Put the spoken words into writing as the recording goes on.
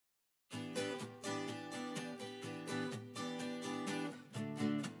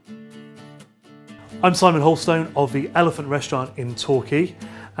I'm Simon Holstone of the Elephant Restaurant in Torquay,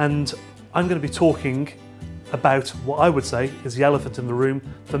 and I'm going to be talking about what I would say is the elephant in the room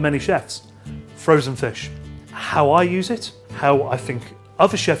for many chefs: frozen fish. How I use it, how I think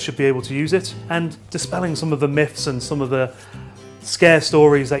other chefs should be able to use it, and dispelling some of the myths and some of the scare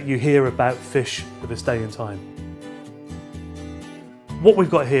stories that you hear about fish at this day and time. What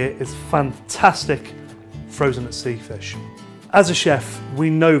we've got here is fantastic frozen at sea fish. As a chef, we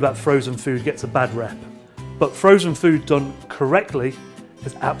know that frozen food gets a bad rep, but frozen food done correctly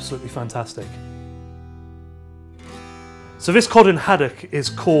is absolutely fantastic. So this cod and haddock is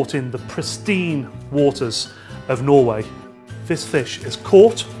caught in the pristine waters of Norway. This fish is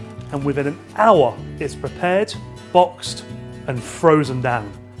caught, and within an hour it's prepared, boxed and frozen down.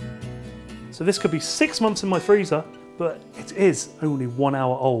 So this could be 6 months in my freezer, but it is only 1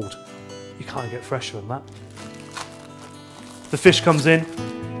 hour old. You can't get fresher than that. The fish comes in,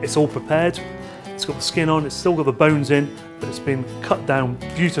 it's all prepared, it's got the skin on, it's still got the bones in, but it's been cut down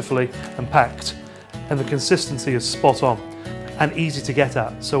beautifully and packed, and the consistency is spot on and easy to get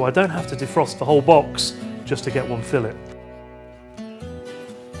at, so I don't have to defrost the whole box just to get one fillet.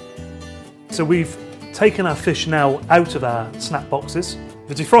 So we've taken our fish now out of our snap boxes.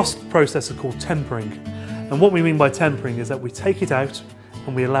 The defrost process is called tempering, and what we mean by tempering is that we take it out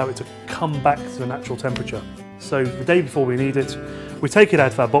and we allow it to come back to the natural temperature. So the day before we need it, we take it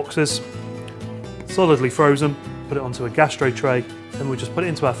out of our boxes, solidly frozen, put it onto a gastro tray, and we just put it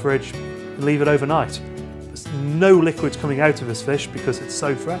into our fridge and leave it overnight. There's no liquids coming out of this fish because it's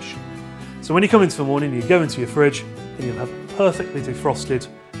so fresh. So when you come into the morning, you go into your fridge and you'll have a perfectly defrosted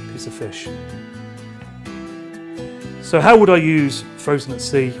piece of fish. So how would I use frozen at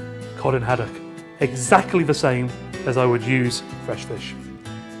sea cod and haddock? Exactly the same as I would use fresh fish.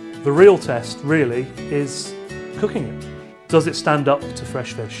 The real test really is cooking it. Does it stand up to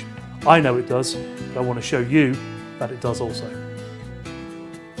fresh fish? I know it does, but I want to show you that it does also.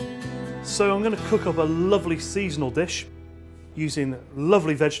 So I'm going to cook up a lovely seasonal dish using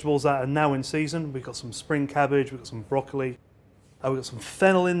lovely vegetables that are now in season. We've got some spring cabbage, we've got some broccoli, we've got some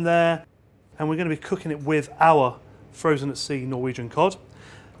fennel in there, and we're going to be cooking it with our frozen at sea Norwegian cod.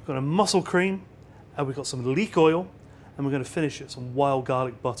 We've got a mussel cream, and we've got some leek oil, and we're going to finish it with some wild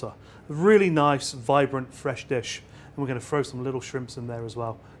garlic butter. A really nice, vibrant, fresh dish. And we're going to throw some little shrimps in there as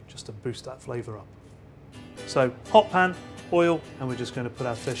well, just to boost that flavour up. So hot pan, oil, and we're just going to put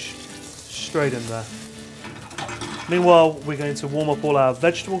our fish straight in there. Meanwhile, we're going to warm up all our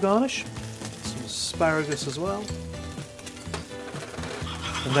vegetable garnish, some asparagus as well.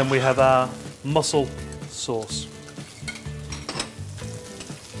 And then we have our mussel sauce.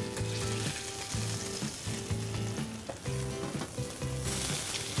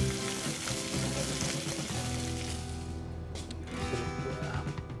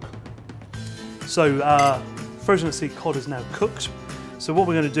 So our frozen at sea cod is now cooked. So what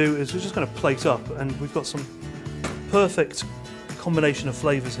we're going to do is we're just going to plate up, and we've got some perfect combination of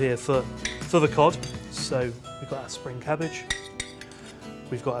flavours here for the cod. So we've got our spring cabbage,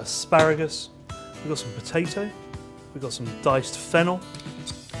 we've got asparagus, we've got some potato, we've got some diced fennel,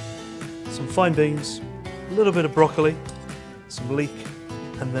 some fine beans, a little bit of broccoli, some leek,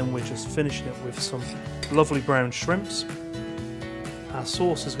 and then we're just finishing it with some lovely brown shrimps. Our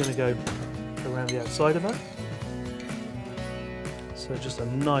sauce is going to go around the outside of that. So just a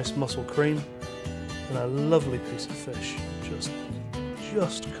nice mussel cream and a lovely piece of fish, just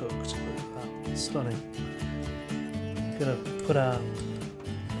cooked. Look at that, stunning. Gonna put our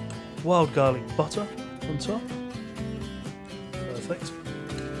wild garlic butter on top. Perfect.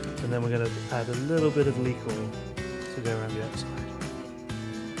 And then we're gonna add a little bit of leek oil to go around the outside.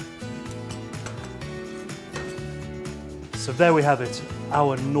 So there we have it,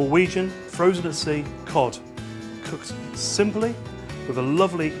 our Norwegian frozen at sea cod, cooked simply with a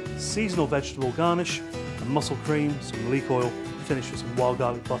lovely seasonal vegetable garnish, a mussel cream, some leek oil, finished with some wild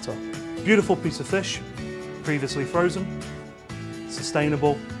garlic butter. Beautiful piece of fish, previously frozen,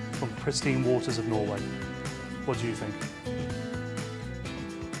 sustainable from pristine waters of Norway. What do you think?